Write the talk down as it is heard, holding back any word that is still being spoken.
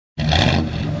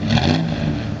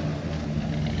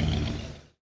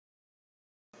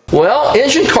Well,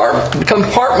 engine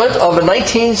compartment of a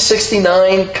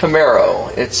 1969 Camaro.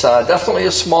 It's definitely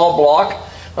a small block.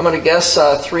 I'm going to guess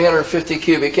 350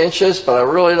 cubic inches, but I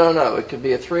really don't know. It could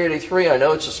be a 383. I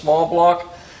know it's a small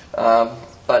block,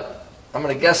 but I'm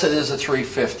going to guess it is a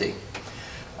 350.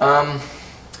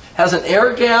 Has an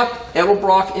air gap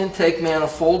Edelbrock intake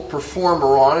manifold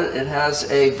performer on it. It has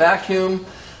a vacuum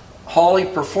Hawley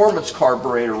performance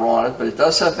carburetor on it, but it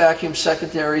does have vacuum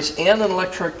secondaries and an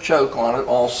electric choke on it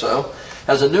also.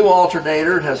 Has a new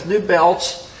alternator. It has new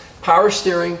belts, power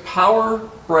steering, power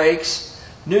brakes,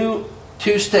 new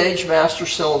two-stage master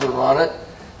cylinder on it,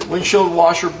 windshield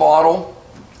washer bottle,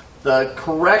 the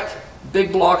correct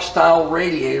big block style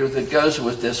radiator that goes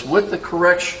with this, with the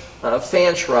correct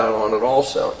fan shroud on it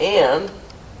also. And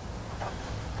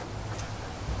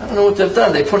I don't know what they've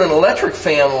done. They put an electric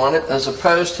fan on it as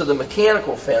opposed to the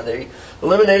mechanical fan. They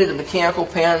eliminated the mechanical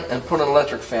fan and put an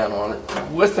electric fan on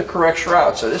it with the correct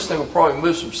shroud. So this thing will probably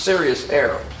move some serious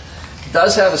air. It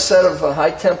does have a set of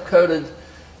high temp coated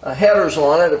headers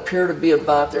on it. Appear to be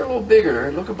about, they're a little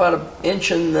bigger. They look about 1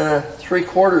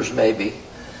 3/4 inches maybe.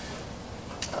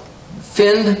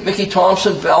 Finned Mickey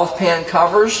Thompson valve pan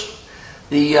covers.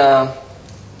 The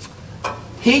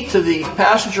heat to the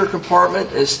passenger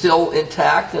compartment is still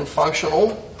intact and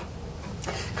functional.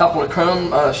 A couple of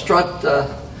chrome strut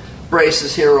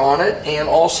braces here on it, and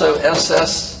also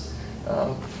SS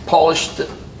polished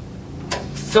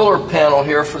filler panel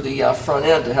here for the front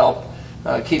end to help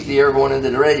keep the air going into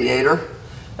the radiator.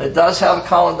 It does have a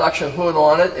cowl induction hood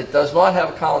on it. It does not have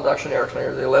a cowl induction air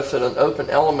cleaner. They left it an open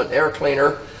element air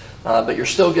cleaner, but you're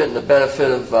still getting the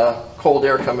benefit of cold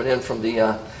air coming in from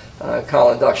the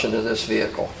cowl induction to this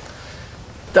vehicle.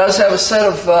 It does have a set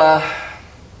of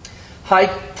high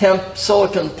temp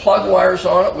silicon plug wires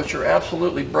on it, which are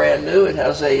absolutely brand new. It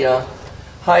has a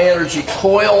high energy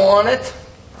coil on it.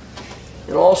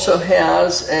 It also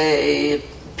has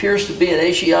appears to be an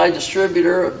HEI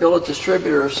distributor, a billet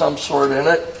distributor of some sort in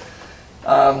it.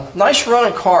 Nice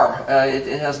running car.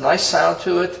 It has nice sound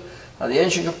to it. The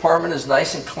engine compartment is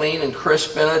nice and clean and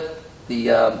crisp in it.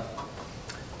 The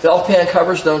valve pan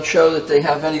covers don't show that they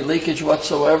have any leakage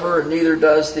whatsoever, and neither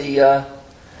does the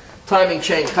timing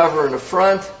chain cover in the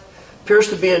front. Appears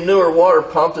to be a newer water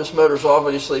pump. This motor's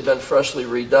obviously been freshly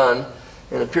redone,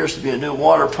 and appears to be a new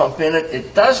water pump in it.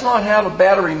 It does not have a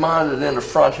battery mounted in the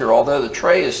front here, although the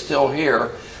tray is still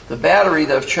here. The battery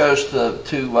they've chose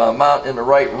to mount in the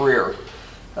right rear,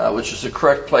 which is the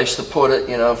correct place to put it,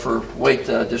 you know, for weight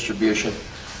distribution.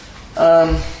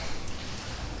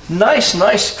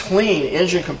 Nice, clean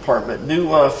engine compartment.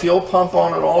 New fuel pump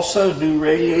on it also, new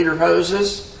radiator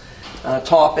hoses,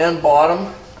 top and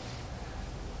bottom.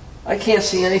 I can't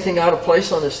see anything out of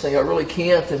place on this thing. I really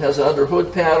can't. It has an under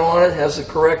hood pad on it, has the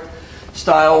correct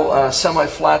style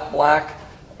semi-flat black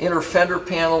inner fender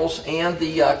panels, and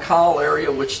the cowl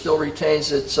area, which still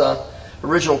retains its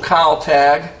original cowl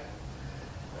tag.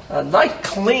 Nice,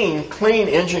 clean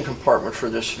engine compartment for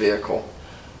this vehicle.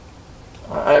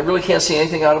 I really can't see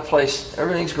anything out of place.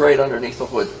 Everything's great underneath the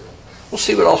hood. We'll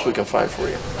see what else we can find for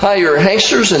you. Hi, you're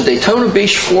Hanksters in Daytona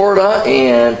Beach, Florida,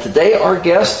 and today our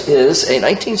guest is a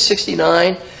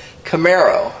 1969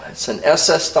 Camaro. It's an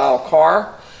SS style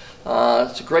car.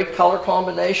 It's a great color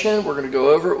combination. We're going to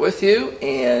go over it with you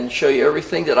and show you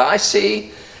everything that I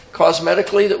see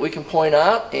cosmetically that we can point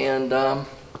out, and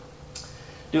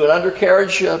do an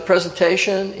undercarriage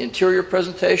presentation, interior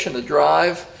presentation, the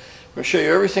drive. We're going to show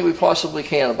you everything we possibly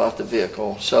can about the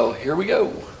vehicle. So here we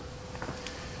go.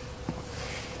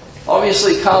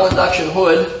 Obviously, cowl induction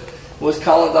hood with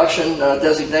cowl induction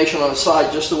designation on the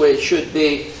side, just the way it should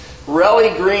be. Rally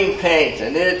green paint,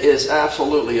 and it is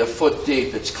absolutely a foot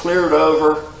deep. It's cleared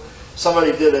over.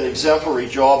 Somebody did an exemplary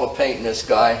job of painting this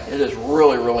guy. It is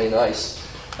really nice.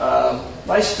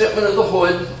 Nice fitment of the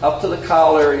hood up to the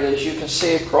cowl area, as you can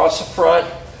see, across the front,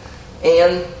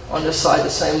 and on this side the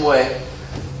same way.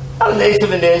 About 1/8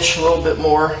 of an inch, a little bit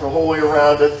more, the whole way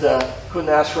around it. Couldn't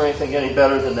ask for anything any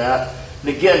better than that.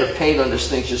 And again, the paint on this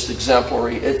thing is just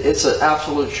exemplary. It's an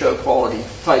absolute show quality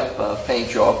type paint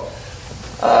job.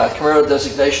 Camaro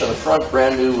designation on the front,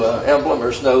 brand new emblem.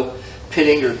 There's no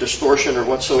pitting or distortion or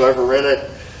whatsoever in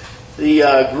it.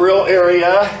 The grill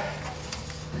area,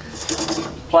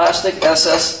 plastic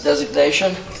SS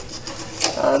designation.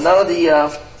 None of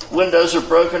the windows are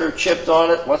broken or chipped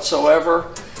on it whatsoever.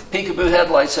 Peekaboo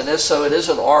headlights in this, so it is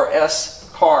an RS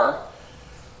car.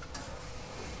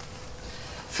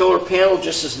 Filler panel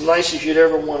just as nice as you'd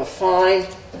ever want to find.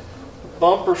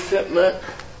 Bumper fitment.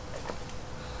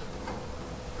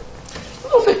 A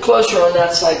little bit closer on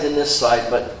that side than this side,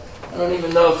 but I don't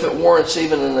even know if it warrants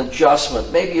even an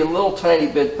adjustment. Maybe a little tiny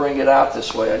bit bring it out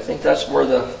this way. I think that's where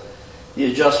the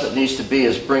adjustment needs to be,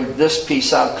 is bring this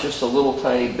piece out just a little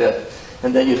tiny bit,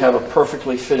 and then you'd have a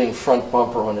perfectly fitting front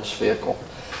bumper on this vehicle.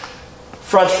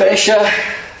 Front fascia,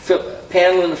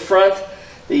 panel in the front.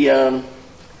 The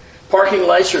parking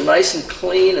lights are nice and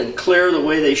clean and clear the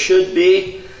way they should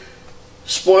be.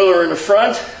 Spoiler in the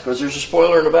front, because there's a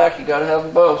spoiler in the back, you got to have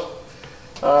them both.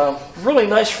 Really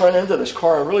nice front end of this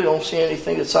car. I really don't see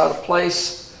anything that's out of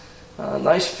place.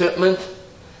 Nice fitment,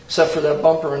 except for that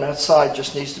bumper on that side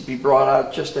just needs to be brought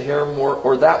out just a hair more,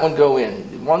 or that one go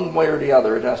in. One way or the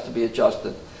other, it has to be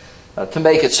adjusted to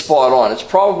make it spot on. It's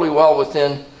probably well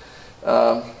within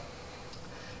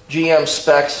GM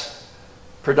specs,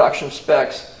 production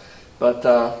specs, but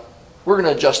we're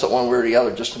going to adjust it one way or the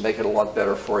other just to make it a lot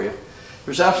better for you.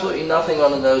 There's absolutely nothing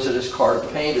on the nose of this car. The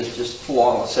paint is just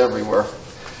flawless everywhere.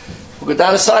 We'll go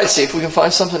down the side, see if we can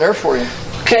find something there for you.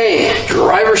 Okay,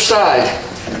 driver's side.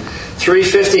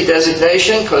 350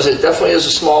 designation, because it definitely is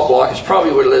a small block. It's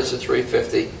probably what it is, a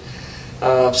 350.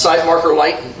 Side marker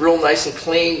light, real nice and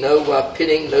clean. No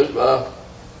pitting, no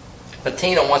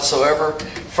patina whatsoever.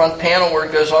 Front panel where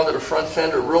it goes onto the front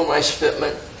fender, real nice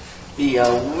fitment. The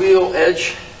wheel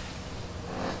edge,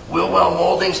 wheel well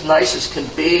moldings, nice as can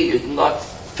be. You'd not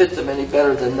fit them any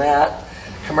better than that.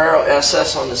 Camaro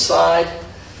SS on the side.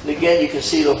 And again, you can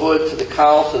see the hood to the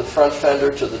cowl, to the front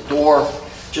fender, to the door,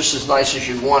 just as nice as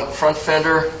you want. Front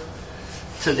fender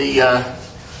to the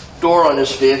door on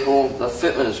this vehicle, the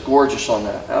fitment is gorgeous on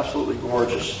that, absolutely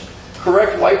gorgeous.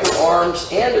 Correct wiper arms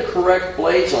and the correct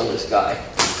blades on this guy.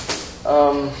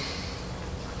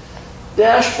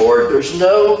 Dashboard, there's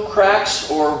no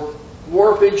cracks or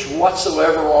warpage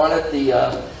whatsoever on it.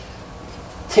 The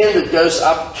tin that goes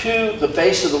up to the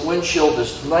base of the windshield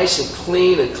is nice and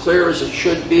clean and clear as it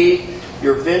should be.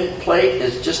 Your VIN plate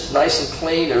is just nice and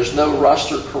clean. There's no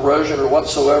rust or corrosion or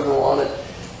whatsoever on it.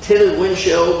 Tinted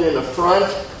windshield in the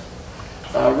front.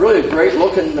 Really a great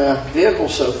looking vehicle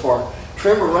so far.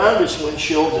 Trim around this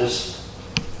windshield is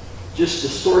just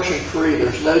distortion free.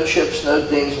 There's no chips, no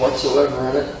dings whatsoever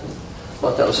in it.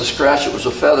 Thought that was a scratch, it was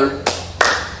a feather.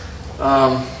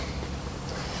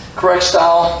 Correct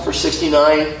style for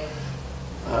 69.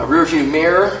 Rear view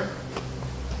mirror.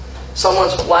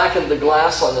 Someone's blackened the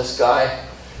glass on this guy,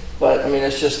 but I mean,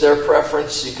 it's just their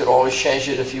preference. You could always change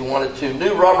it if you wanted to.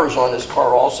 New rubbers on this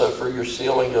car also for your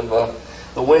sealing of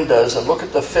the windows. And look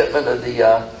at the fitment of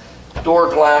the door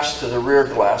glass to the rear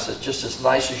glass. It's just as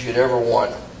nice as you'd ever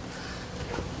want.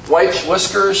 Wipes,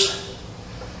 whiskers,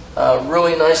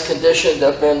 really nice condition.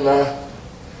 They've been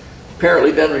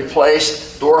apparently been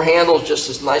replaced. Door handles just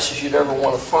as nice as you'd ever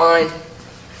want to find.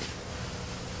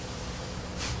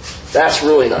 That's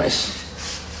really nice.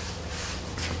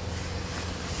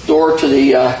 Door to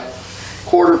the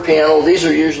quarter panel. These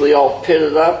are usually all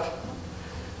pitted up.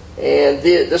 And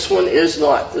this one is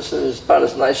not. This one is about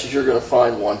as nice as you're going to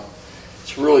find one.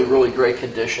 It's really, really great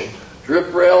condition.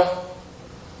 Drip rail.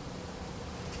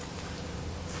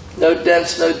 No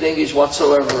dents, no dinghies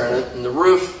whatsoever in it. And the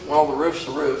roof, well, the roof's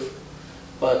the roof.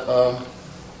 But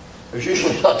there's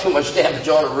usually not too much damage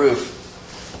on a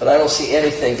roof. But I don't see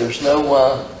anything. There's no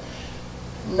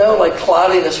like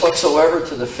cloudiness whatsoever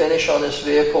to the finish on this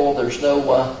vehicle. There's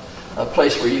no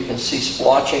place where you can see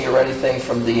splotching or anything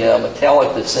from the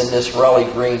metallic that's in this rally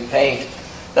green paint.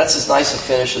 That's as nice a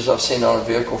finish as I've seen on a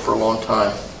vehicle for a long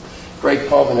time. Great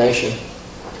combination.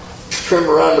 Trim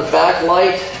around the back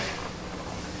light.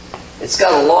 It's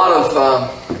got a lot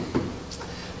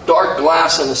of dark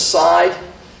glass on the side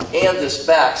and this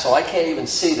back, so I can't even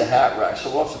see the hat rack. So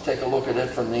we'll have to take a look at it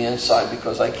from the inside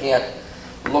because I can't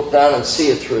look down and see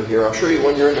it through here. I'm sure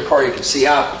when you're in the car you can see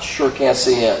out, but you sure can't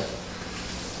see in.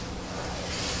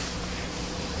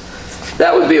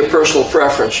 That would be a personal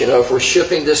preference. You know, if we're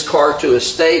shipping this car to a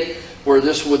state where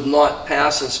this would not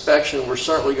pass inspection, we're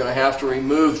certainly going to have to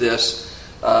remove this.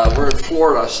 We're in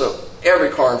Florida, so every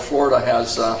car in Florida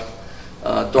has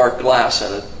dark glass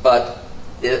in it. But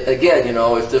again, you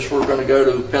know, if this were going to go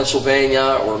to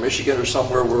Pennsylvania or Michigan or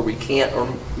somewhere where we can't, or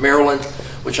Maryland,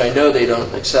 which I know they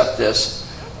don't accept this,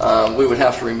 we would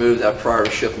have to remove that prior to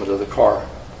shipment of the car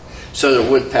so that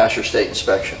it would pass your state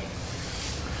inspection.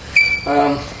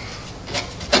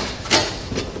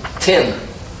 Tin.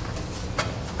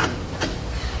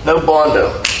 No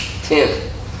Bondo. Tin.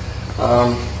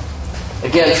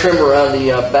 Again, trim around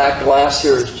the back glass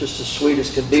here is just as sweet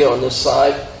as can be on this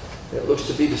side. It looks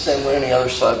to be the same way on the other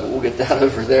side, but we'll get that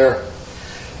over there.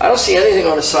 I don't see anything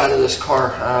on the side of this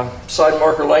car. Side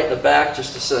marker light in the back,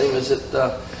 just the same as it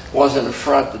was in the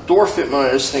front. The door fitment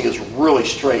on this thing is really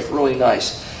straight, really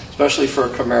nice. especially for a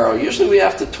Camaro. Usually we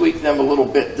have to tweak them a little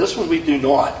bit. This one we do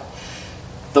not.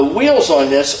 The wheels on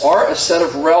this are a set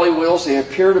of rally wheels. They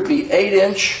appear to be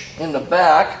 8-inch in the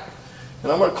back,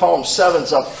 and I'm going to call them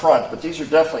 7s up front, but these are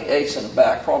definitely 8s in the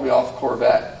back, probably off the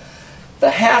Corvette.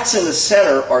 The hats in the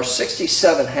center are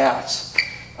 67 hats.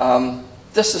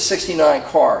 This is a 69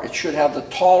 car. It should have the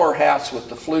taller hats with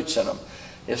the flutes in them.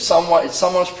 It's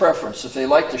someone's preference. If they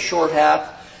like the short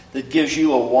hat that gives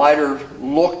you a wider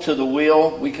look to the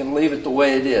wheel, we can leave it the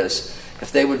way it is.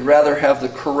 If they would rather have the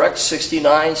correct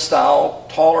 69 style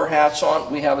taller hats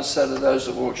on, we have a set of those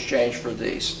that we'll exchange for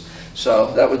these.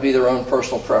 So that would be their own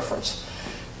personal preference.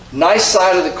 Nice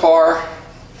side of the car.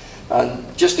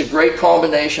 Just a great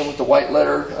combination with the white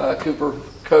letter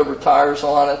Cobra tires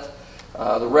on it.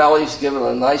 The rallies give it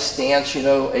a nice stance,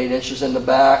 8 inches in the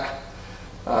back.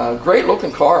 Great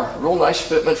looking car. Real nice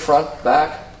fitment front,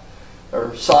 back,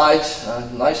 or sides.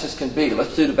 Nice as can be.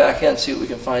 Let's do the back end, see what we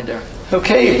can find there.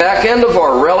 Okay, back end of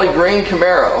our rally green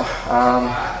Camaro.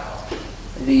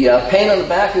 The paint on the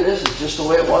back of this is just the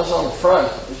way it was on the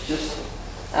front. It's just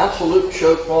absolute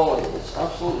show quality. It's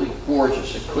absolutely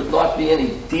gorgeous. It could not be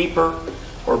any deeper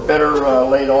or better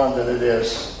laid on than it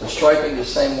is. The striping the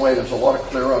same way. There's a lot of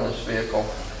clear on this vehicle.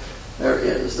 There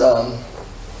is,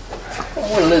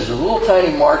 what it is, a little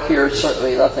tiny mark here. It's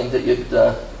certainly nothing that you'd,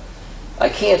 I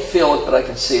can't feel it, but I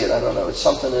can see it. I don't know. It's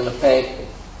something in the paint.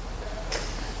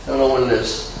 I don't know what it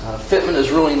is. Fitment is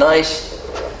really nice.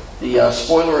 The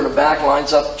spoiler in the back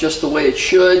lines up just the way it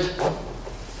should.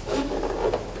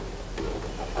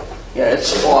 Yeah, it's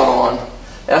spot on.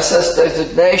 SS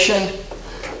designation.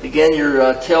 Again,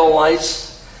 your tail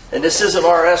lights. And this is an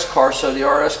RS car, so the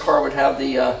RS car would have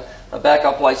the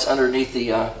backup lights underneath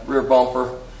the rear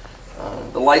bumper.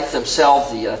 The lights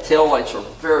themselves, the tail lights are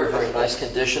very, very nice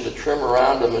condition. The trim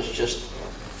around them is just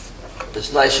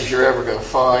as nice as you're ever going to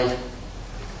find.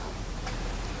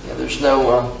 Yeah, there's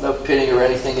no pitting or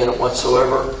anything in it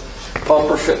whatsoever.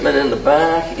 Bumper fitment in the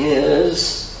back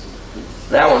is,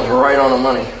 that one's right on the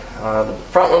money. The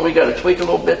front one we got to tweak a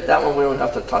little bit. That one we don't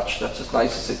have to touch. That's as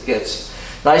nice as it gets.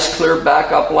 Nice clear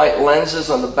backup light lenses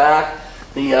on the back.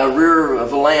 The rear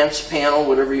valance panel,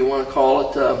 whatever you want to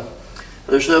call it.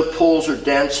 There's no pulls or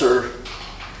dents or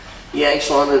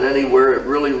yanks on it anywhere. It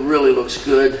really, really looks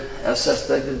good. SS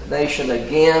designation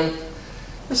again.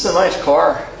 This is a nice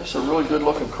car. This is a really good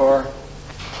looking car.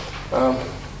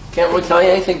 Can't really tell you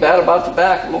anything bad about the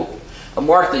back. A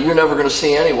mark that you're never going to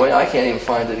see anyway. I can't even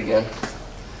find it again.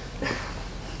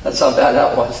 That's how bad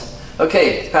that was.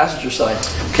 Okay, passenger side.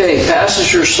 Okay,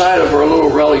 passenger side of our little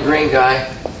rally green guy.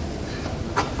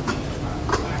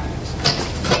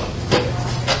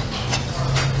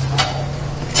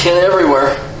 Tin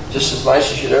everywhere, just as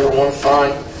nice as you'd ever want to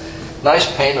find.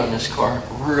 Nice paint on this car,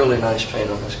 really nice paint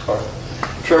on this car.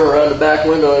 Trim around the back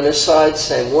window on this side,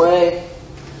 same way.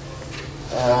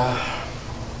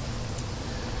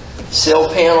 Sail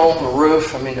panel, the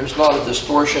roof, I mean there's not a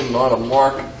distortion, not a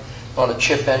mark, not a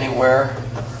chip anywhere.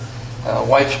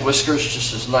 White whiskers,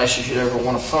 just as nice as you'd ever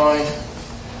want to find.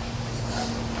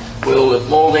 Wheel lip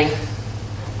molding.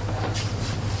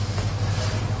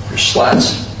 Your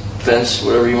slats, vents,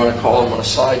 whatever you want to call them on the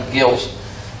side, gills.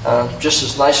 Just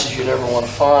as nice as you'd ever want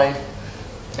to find.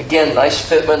 Again, nice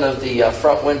fitment of the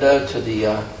front window to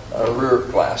the rear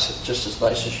glass. It's just as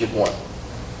nice as you'd want.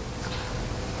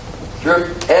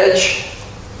 Drip edge,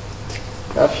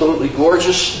 absolutely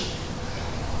gorgeous.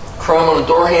 Chrome on the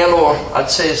door handle,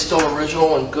 I'd say it's still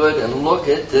original and good. And look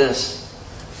at this.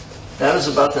 That is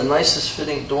about the nicest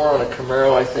fitting door on a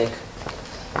Camaro, I think.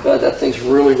 God, that thing's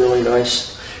really, really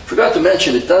nice. Forgot to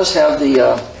mention, it does have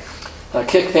the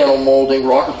kick panel molding,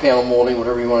 rocker panel molding,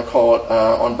 whatever you want to call it,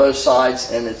 on both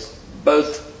sides, and it's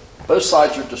both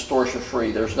sides are distortion free.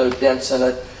 There's no dents in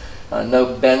it,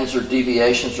 no bends or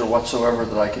deviations or whatsoever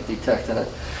that I could detect in it.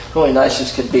 Really nice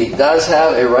as can be. It does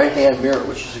have a right-hand mirror,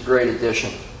 which is a great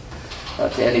addition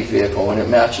to any vehicle, and it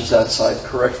matches that side,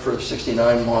 correct for the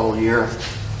 69 model year.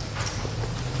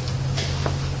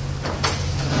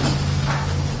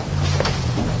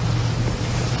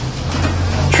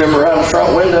 Trim around the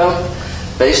front window,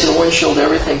 base of the windshield,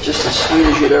 everything just as sweet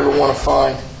as you'd ever want to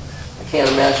find. I can't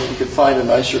imagine you could find a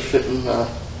nicer fitting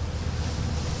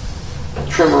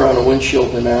trim around the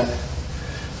windshield than that.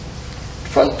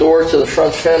 Front door to the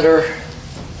front fender,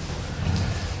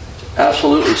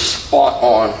 absolutely spot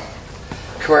on.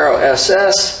 Camaro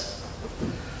SS.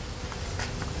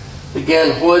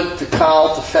 Again, hood to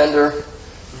cowl to fender,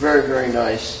 very, very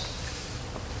nice.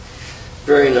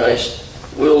 Very nice.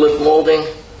 Wheel lip molding.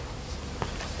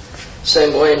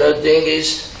 Same way, no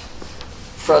dinghies.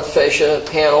 Front fascia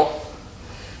panel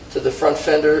to the front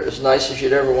fender, as nice as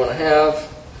you'd ever want to have.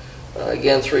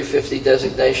 Again, 350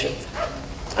 designation.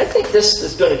 I think this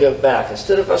is going to go back.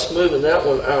 Instead of us moving that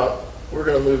one out, we're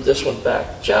going to move this one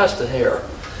back just a hair.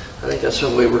 I think that's the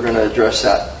way we're going to address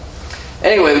that.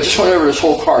 Anyway, we just went over this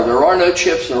whole car. There are no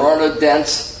chips. There are no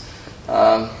dents.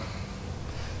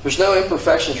 There's no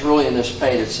imperfections really in this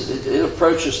paint. It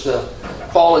approaches the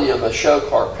quality of a show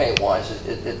car paint-wise.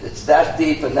 It's that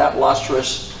deep and that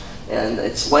lustrous, and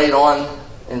it's laid on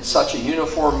in such a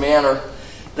uniform manner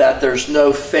that there's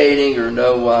no fading or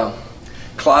no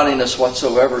cloudiness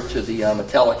whatsoever to the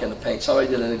metallic in the paint. Somebody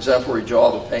did an exemplary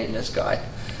job of painting this guy.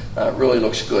 It really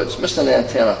looks good. It's missed an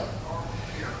antenna.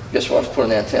 Guess we'll have to put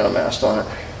an antenna mast on it.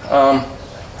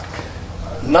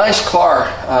 Nice car.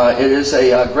 It is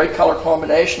a great color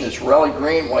combination. It's Rally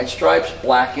green, white stripes,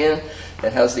 black in.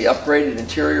 It has the upgraded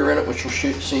interior in it, which we'll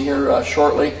see here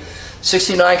shortly.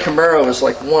 69 Camaro is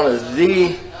like one of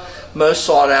the most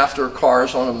sought after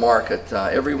cars on the market.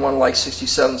 Everyone likes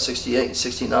 67, 68, and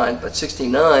 69, but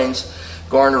 69s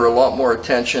garner a lot more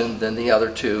attention than the other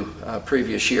two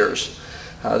previous years.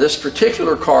 This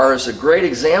particular car is a great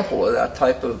example of that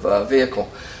type of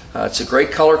vehicle. It's a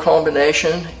great color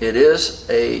combination. It is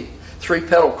a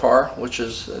 3-pedal car, which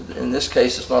is, in this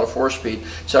case, it's not a 4-speed.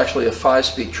 It's actually a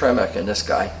 5-speed Tremec in this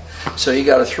guy. So you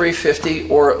got a 350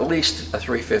 or at least a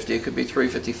 350. It could be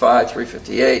 355,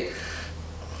 358.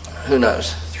 Who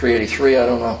knows? 383, I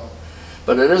don't know.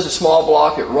 But it is a small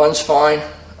block. It runs fine.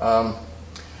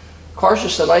 Car's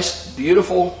just a nice,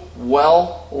 beautiful,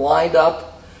 well lined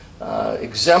up,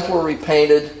 exemplary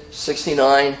painted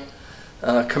 69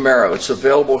 Camaro. It's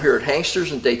available here at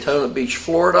Hanksters in Daytona Beach,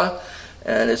 Florida,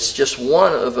 and it's just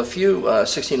one of a few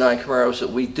 69 Camaros that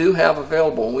we do have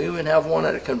available. And we even have one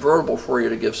at a convertible for you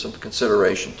to give some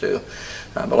consideration to.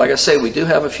 But like I say, we do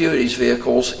have a few of these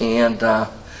vehicles, and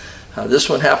this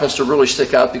one happens to really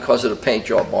stick out because of the paint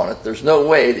job on it. There's no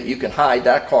way that you can hide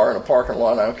that car in a parking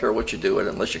lot. I don't care what you do with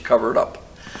it unless you cover it up.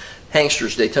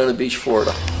 Hanksters, Daytona Beach,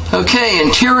 Florida. Okay,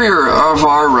 interior of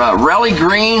our Rally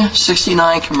green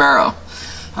 69 Camaro.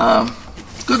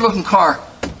 Good looking car.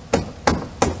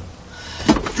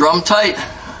 Drum tight.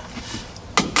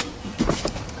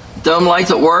 Dome light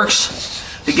that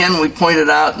works. Again, we pointed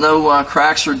out no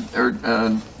cracks or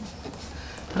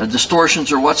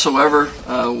distortions or whatsoever,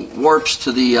 warps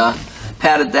to the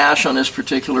padded dash on this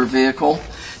particular vehicle.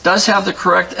 Does have the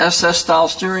correct SS style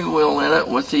steering wheel in it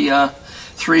with the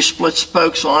 3 split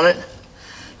spokes on it.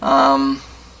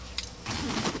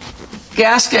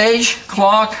 Gas gauge,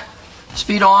 clock,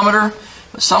 speedometer.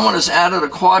 Someone has added a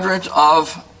quadrant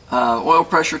of oil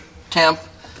pressure, temp,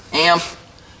 amp,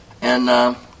 and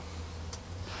the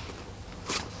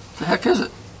heck is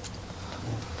it?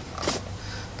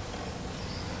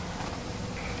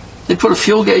 They put a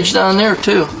fuel gauge down there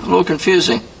too. A little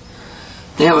confusing.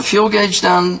 They have a fuel gauge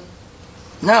down.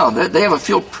 No, they have a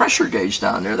fuel pressure gauge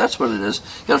down there. That's what it is.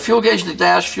 Got a fuel gauge in the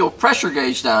dash, fuel pressure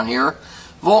gauge down here,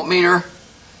 voltmeter,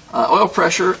 oil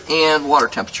pressure, and water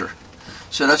temperature.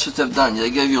 So that's what they've done. They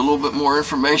gave you a little bit more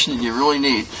information than you really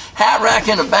need. Hat rack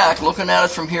in the back, looking at it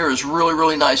from here, is really,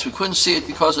 really nice. We couldn't see it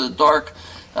because of the dark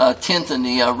tint in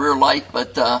the rear light,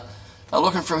 but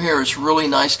looking from here, it's really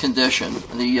nice condition.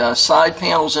 The side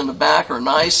panels in the back are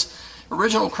nice.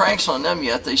 Original cranks on them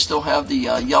yet. They still have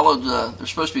the yellowed, they're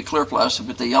supposed to be clear plastic,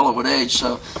 but they yellow with age,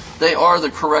 so they are the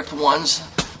correct ones.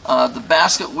 The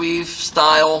basket weave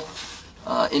style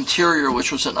interior,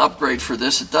 which was an upgrade for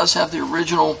this, it does have the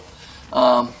original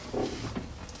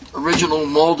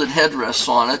molded headrests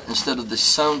on it instead of the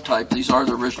sewn type. These are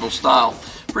the original style.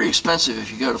 Pretty expensive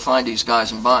if you go to find these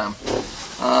guys and buy them.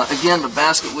 Again, the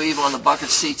basket weave on the bucket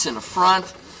seats in the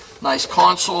front. Nice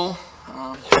console.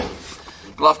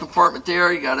 Glove compartment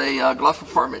there. You got a glove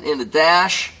compartment in the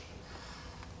dash.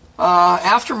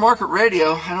 Aftermarket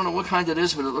radio. I don't know what kind it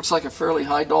is, but it looks like a fairly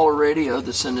high dollar radio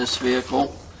that's in this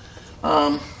vehicle.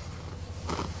 The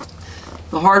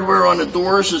hardware on the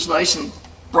doors is nice and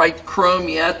bright chrome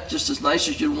yet, just as nice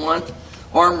as you'd want.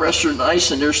 Armrests are nice,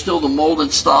 and they're still the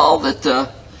molded style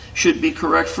that should be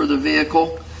correct for the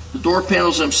vehicle. The door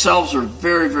panels themselves are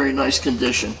very, very nice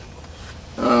condition.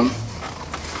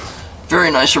 Very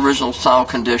nice original style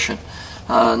condition.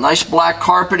 Nice black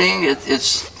carpeting.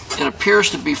 It appears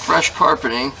to be fresh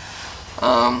carpeting.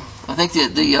 I think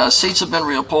the seats have been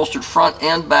reupholstered front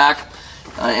and back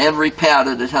and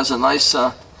repadded. It has a nice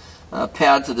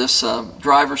pad to this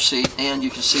driver's seat, and you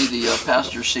can see the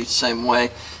passenger seat the same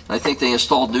way. And I think they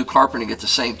installed new carpeting at the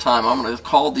same time. I'm going to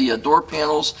call the door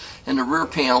panels and the rear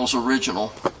panels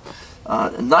original.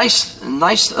 Nice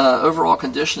overall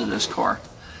condition of this car.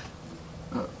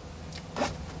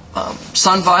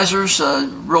 Sun visors,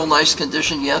 real nice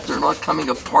condition yet. They're not coming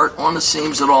apart on the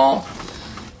seams at all.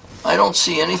 I don't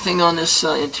see anything on this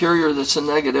interior that's a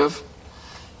negative.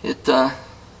 It's a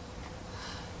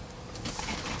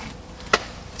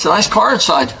nice car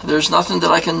inside. There's nothing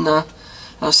that I can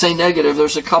say negative.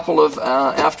 There's a couple of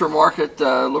aftermarket,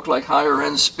 look like higher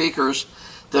end speakers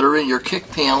that are in your kick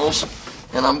panels,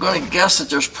 and I'm going to guess that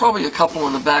there's probably a couple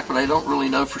in the back, but I don't really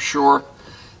know for sure.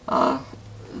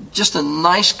 Just a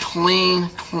nice, clean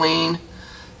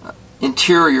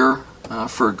interior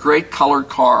for a great colored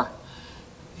car.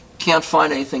 Can't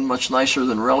find anything much nicer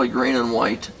than Rally Green and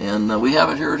White, and we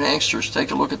have it here at Hanksters. Take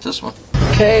a look at this one.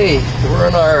 Okay, we're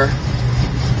in our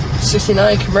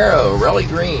 69 Camaro Rally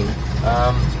Green.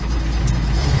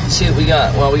 Let's see what we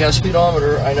got. Well, we got a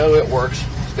speedometer. I know it works.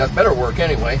 It's got better work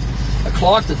anyway. A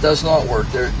clock that does not work.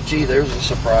 There, gee, there's a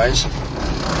surprise.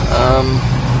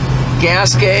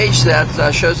 Gas gauge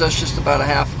that shows us just about a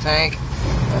half a tank.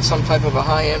 Some type of a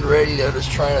high-end radio that's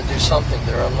trying to do something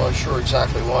there. I'm not sure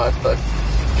exactly what, but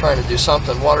trying to do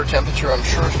something. Water temperature, I'm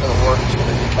sure it's going to work. It's going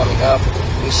to be coming up.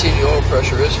 You see the oil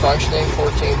pressure is functioning.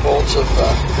 14 volts of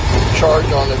charge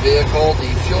on the vehicle. The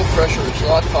fuel pressure is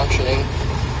not functioning,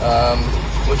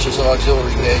 which is an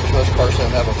auxiliary gauge. Most cars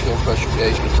don't have a fuel pressure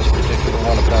gauge, but this particular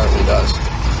one apparently does.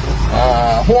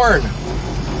 Horn.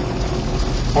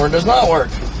 Horn does not work.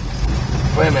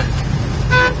 Wait a minute.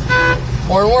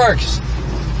 Horn works.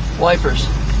 Wipers.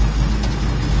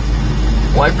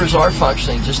 Wipers are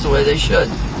functioning just the way they should.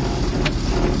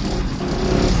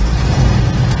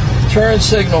 Turn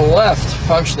signal left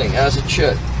functioning as it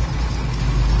should.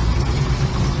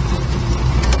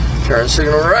 Turn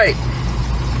signal right.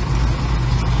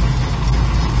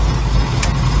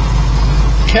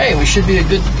 Okay, we should be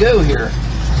good to go here.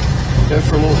 Go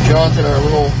for a little jaunt in our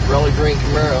little Rally Green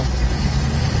Camaro.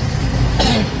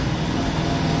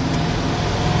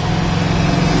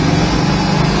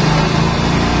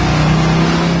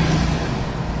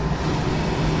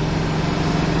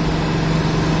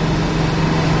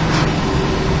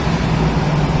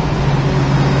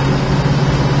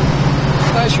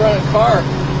 Nice running car.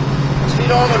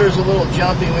 Speedometer is a little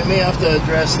jumpy. We may have to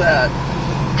address that.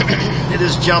 It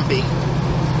is jumpy.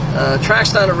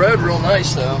 Tracks down the road real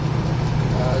nice though.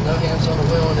 No hands on the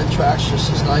wheel, and it tracks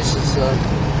just as nice as you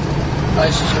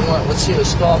want. Let's see if it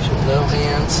stops with no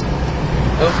hands.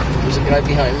 Oh, there's a guy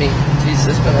behind me. Jeez,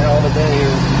 it's been a hell of a day here.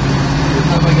 Every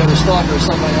time I go to stop, there's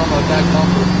somebody on my back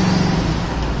bumper.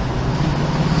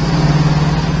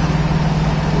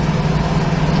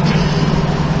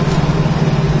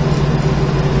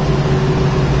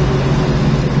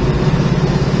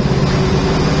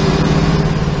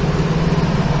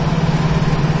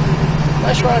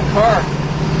 Nice running car.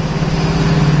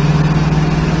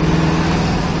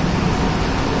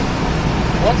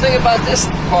 One thing about this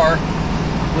car,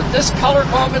 with this color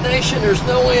combination, there's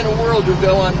no way in the world you'll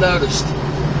go unnoticed.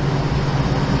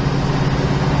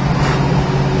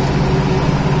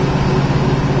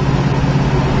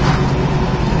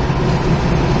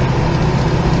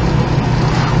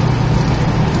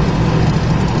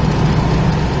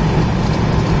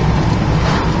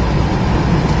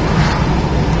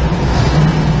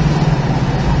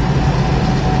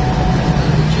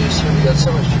 We got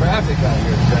so much traffic out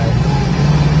here today.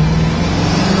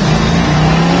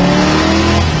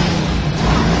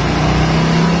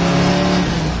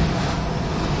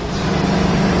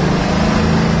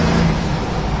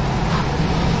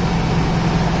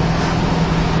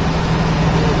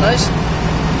 Nice.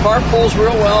 Car pulls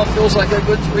real well. Feels like a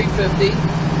good 350,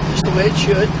 just the way it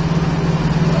should.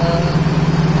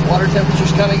 Water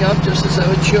temperature's coming up just as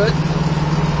though it should,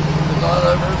 but not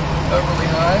overly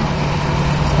high.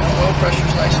 Oil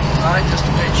pressure's nice and high, just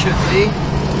the way it should be.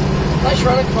 Nice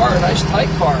running car, a nice tight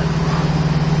car.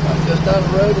 Goes down the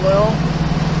road well.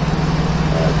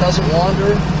 Doesn't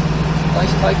wander.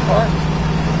 Nice tight car.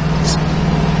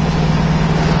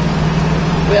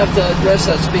 We have to address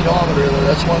that speedometer though.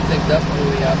 That's one thing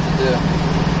definitely we have to do.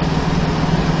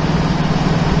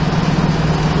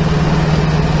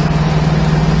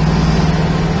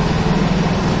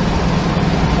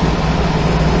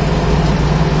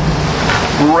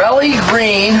 Rally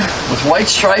Green with white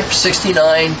stripe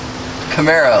 69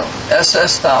 Camaro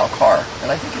SS style car,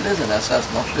 and I think it is an SS,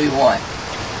 and I'll show you why.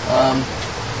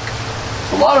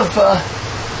 A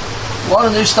lot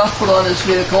of new stuff put on this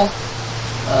vehicle.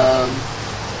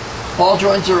 Ball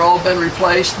joints are all been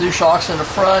replaced. New shocks in the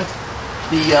front.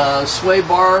 The sway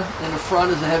bar in the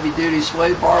front is a heavy-duty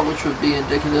sway bar, which would be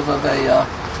indicative of an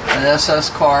SS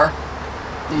car.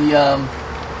 The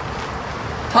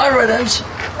tie rod ends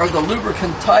are the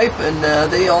lubricant type, and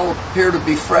they all appear to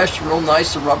be fresh, real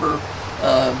nice. The rubber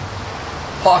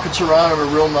pockets around them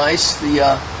are real nice.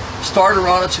 The Starter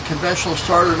on it's a conventional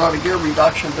starter, not a gear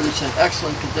reduction, but it's in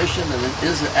excellent condition and it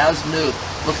is as new.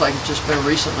 Looks like it's just been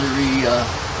recently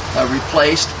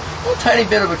replaced. A little tiny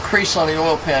bit of a crease on the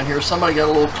oil pan here. Somebody got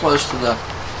a little close to the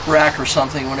rack or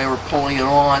something when they were pulling it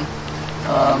on.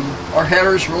 Our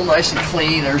header's real nice and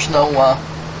clean. There's no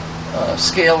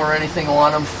scale or anything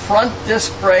on them. Front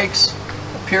disc brakes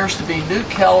appears to be new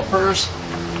calipers.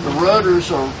 The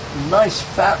rotors are nice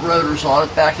fat rotors on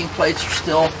it. Backing plates are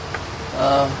still,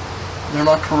 they're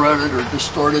not corroded or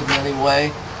distorted in any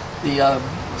way. The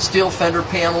steel fender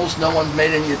panels, no one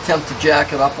made any attempt to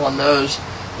jack it up on those,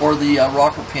 or the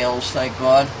rocker panels, thank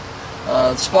God.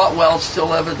 Spot welds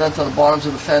still evident on the bottoms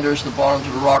of the fenders, the bottoms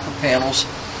of the rocker panels.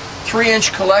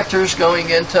 3-inch collectors going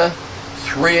into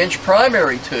 3-inch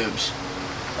primary tubes.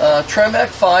 Tremec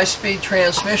 5-speed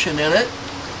transmission in it.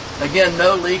 Again,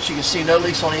 no leaks. You can see no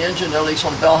leaks on the engine, no leaks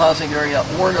on the bell housing area,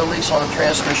 or no leaks on the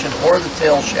transmission or the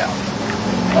tail shaft.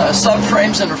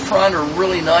 Subframes in the front are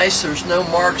really nice. There's no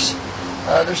marks.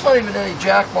 There's not even any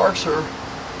jack marks or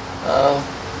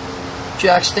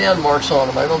jack stand marks on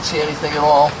them. I don't see anything at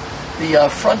all.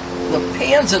 The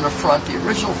pans in the front, the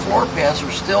original floor pans, are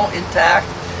still intact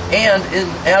and in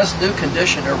as new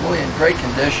condition. They're really in great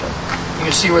condition. You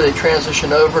can see where they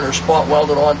transition over and they're spot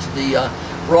welded onto the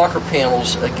rocker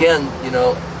panels. Again, you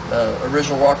know,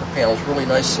 original rocker panels, really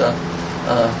nice,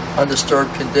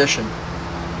 undisturbed condition.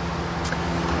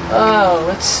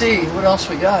 Let's see what else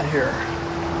we got here.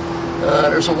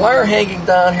 There's a wire hanging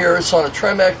down here. It's on a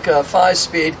Tremec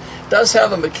 5-speed. It does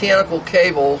have a mechanical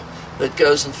cable that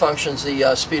goes and functions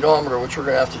the speedometer, which we're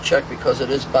going to have to check because it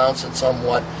is bouncing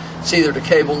somewhat. It's either the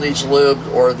cable needs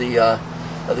lubed or the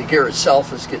gear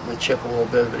itself is getting the chip a little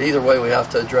bit, but either way we have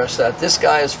to address that. This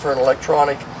guy is for an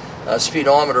electronic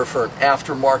speedometer for an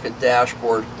aftermarket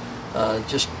dashboard.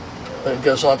 Just it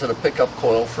goes onto the pickup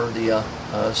coil for the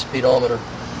speedometer.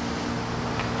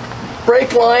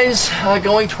 Brake lines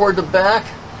going toward the back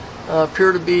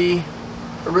appear to be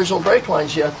original brake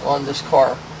lines yet on this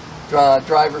car.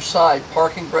 Driver's side.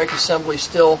 Parking brake assembly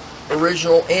still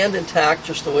original and intact,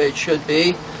 just the way it should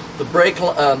be. The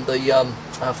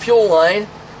fuel line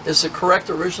is the correct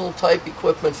original type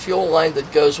equipment fuel line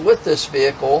that goes with this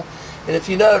vehicle. And if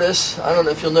you notice, I don't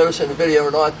know if you'll notice in the video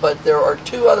or not, but there are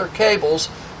 2 other cables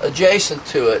adjacent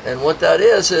to it. And what that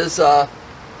is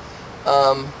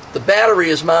the battery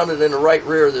is mounted in the right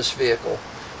rear of this vehicle.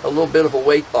 A little bit of a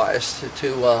weight bias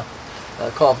to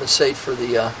compensate for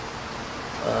the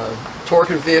torque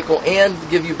of the vehicle and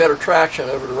give you better traction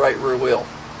over the right rear wheel.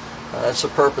 That's the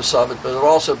purpose of it, but it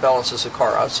also balances the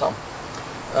car out some.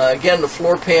 Again, the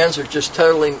floor pans are just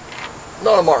totally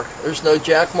not a mark. There's no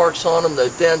jack marks on them, no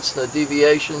dents, no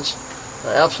deviations,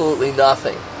 absolutely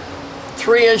nothing.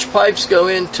 3-inch pipes go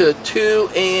into 2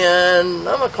 and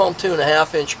I'm going to call them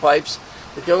 2.5-inch pipes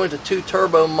that go into 2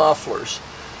 turbo mufflers.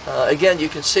 Again, you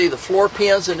can see the floor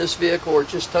pans in this vehicle are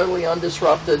just totally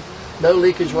undisrupted. No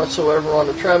leakage whatsoever on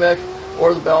the Tremec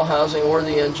or the bell housing or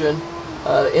the engine.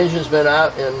 The engine's been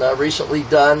out and recently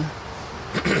done.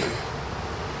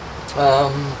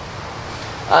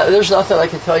 There's nothing I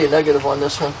can tell you negative on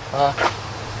this one.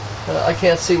 I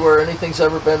can't see where anything's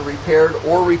ever been repaired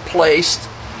or replaced,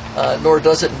 nor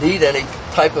does it need any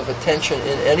type of attention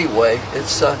in any way.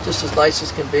 It's just as nice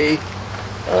as can be.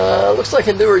 Looks like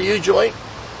a newer U-joint.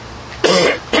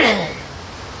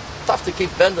 Tough to keep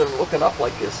bending and looking up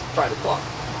like this, trying to talk.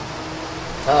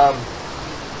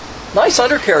 Nice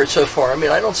undercarriage so far. I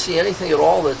mean, I don't see anything at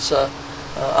all that's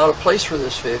out of place for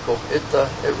this vehicle. It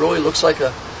really looks like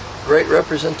a great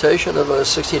representation of a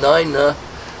 69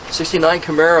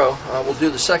 Camaro. We'll do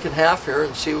the second half here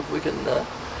and see if we can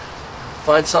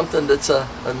find something that's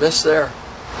amiss there.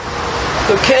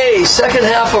 Okay, second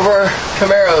half of our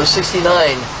Camaro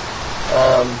 69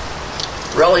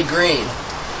 Rally Green.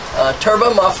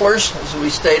 Turbo mufflers, as we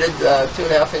stated,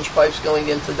 2.5-inch pipes going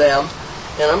into them,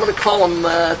 and I'm going to call them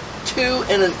 2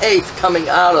 1/8 coming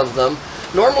out of them.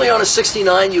 Normally on a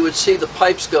 69 you would see the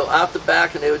pipes go out the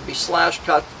back and they would be slash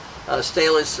cut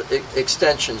stainless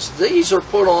extensions. These are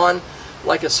put on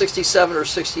like a 67 or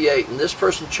 68, and this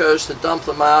person chose to dump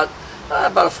them out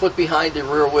about a foot behind the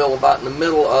rear wheel, about in the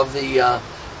middle of the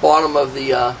bottom of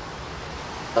the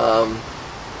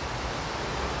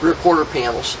rear quarter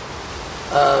panels.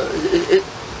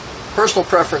 Personal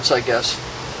preference, I guess.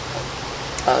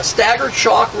 Staggered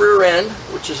shock rear end,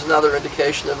 which is another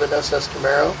indication of an SS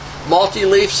Camaro.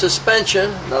 Multi-leaf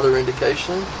suspension, another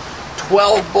indication.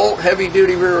 12-bolt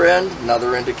heavy-duty rear end,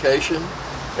 another indication.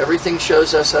 Everything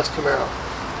shows SS Camaro.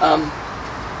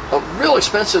 a real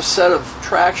expensive set of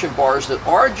traction bars that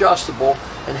are adjustable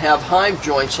and have hive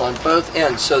joints on both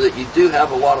ends, so that you do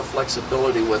have a lot of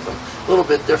flexibility with them. A little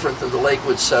bit different than the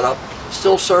Lakewood setup.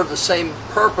 Still serve the same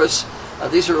purpose.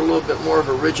 These are a little bit more of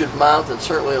a rigid mount and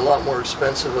certainly a lot more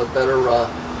expensive, a better,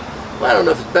 I don't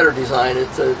know if it's better design,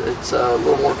 it's a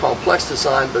little more complex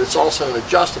design, but it's also an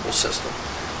adjustable system.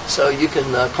 So you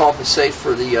can compensate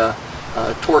for the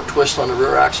torque twist on the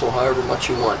rear axle however much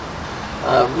you want.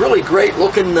 Really great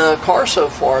looking car so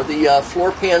far. The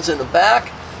floor pans in the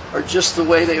back are just the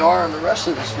way they are on the rest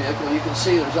of this vehicle. You can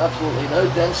see there's absolutely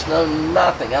no dents,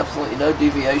 nothing, absolutely no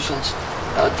deviations.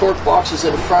 Torque boxes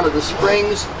in the front of the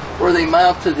springs where they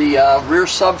mount to the rear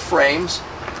subframes.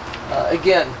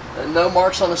 Again, no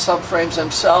marks on the subframes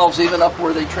themselves, even up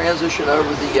where they transition over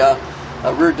the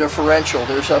rear differential.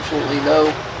 There's absolutely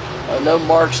no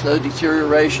marks, no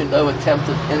deterioration, no attempt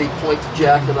at any point to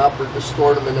jack it up or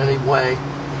distort them in any way.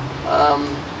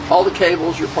 All the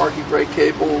cables, your parking brake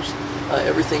cables,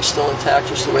 everything's still intact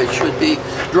just the way it should be.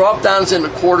 Drop downs in the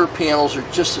quarter panels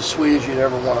are just as sweet as you'd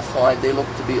ever want to find. They look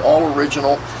to be all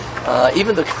original.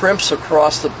 Even the crimps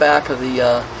across the back of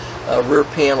the rear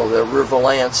panel, the rear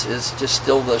valance, is just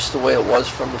still the way it was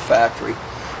from the factory.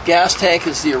 Gas tank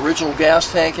is the original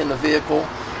gas tank in the vehicle,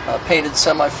 painted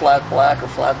semi-flat black or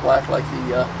flat black like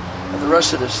the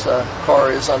rest of this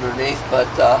car is underneath, but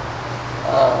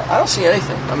I don't see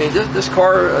anything. I mean, this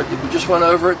car, we just went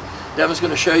over it. Devin's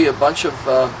going to show you a bunch of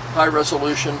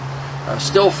high-resolution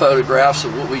still photographs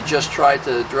of what we just tried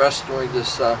to address during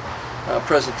this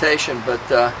presentation,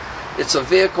 but it's a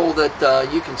vehicle that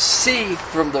you can see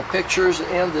from the pictures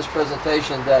and this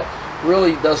presentation that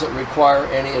really doesn't require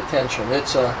any attention.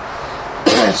 It's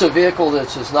a vehicle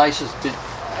that's as nice as...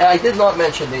 And I did not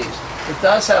mention these. It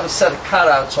does have a set of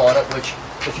cutouts on it, which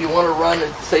if you want to run,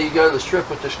 say you go to the strip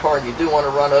with this car and you do want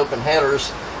to run open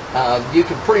headers, you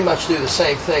can pretty much do the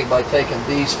same thing by taking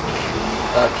these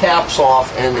caps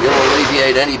off, and it'll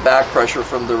alleviate any back pressure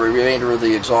from the remainder of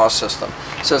the exhaust system.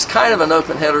 So it's kind of an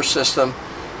open header system.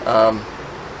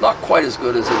 Not quite as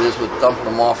good as it is with dumping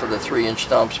them off of the 3-inch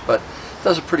dumps, but it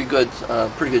does a pretty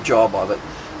good job of it.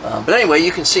 But anyway,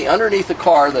 you can see underneath the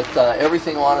car that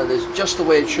everything on it is just the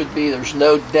way it should be. There's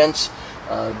no dense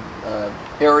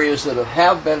areas that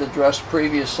have been addressed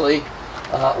previously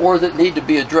or that need to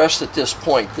be addressed at this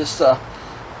point. This, I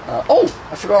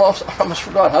almost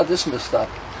forgot how this messed up.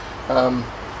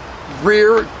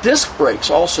 Rear disc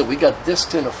brakes also. We got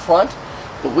discs in the front,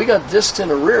 but we got discs in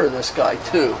the rear of this guy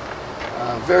too.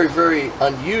 Very, very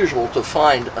unusual to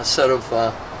find a set of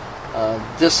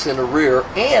discs in the rear,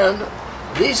 and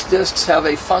these discs have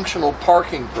a functional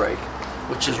parking brake,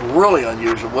 which is really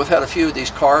unusual. We've had a few of these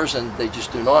cars and they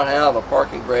just do not have a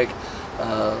parking brake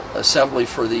assembly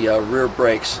for the rear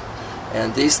brakes,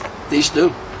 and these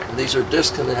do. These are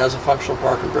discs and it has a functional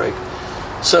parking brake.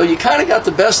 So you kind of got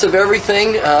the best of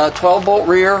everything. 12-bolt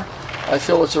rear. I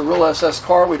feel it's a real SS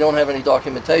car. We don't have any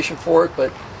documentation for it,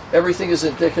 but everything is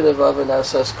indicative of an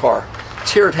SS car.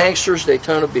 It's here at Hankster's,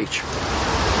 Daytona Beach.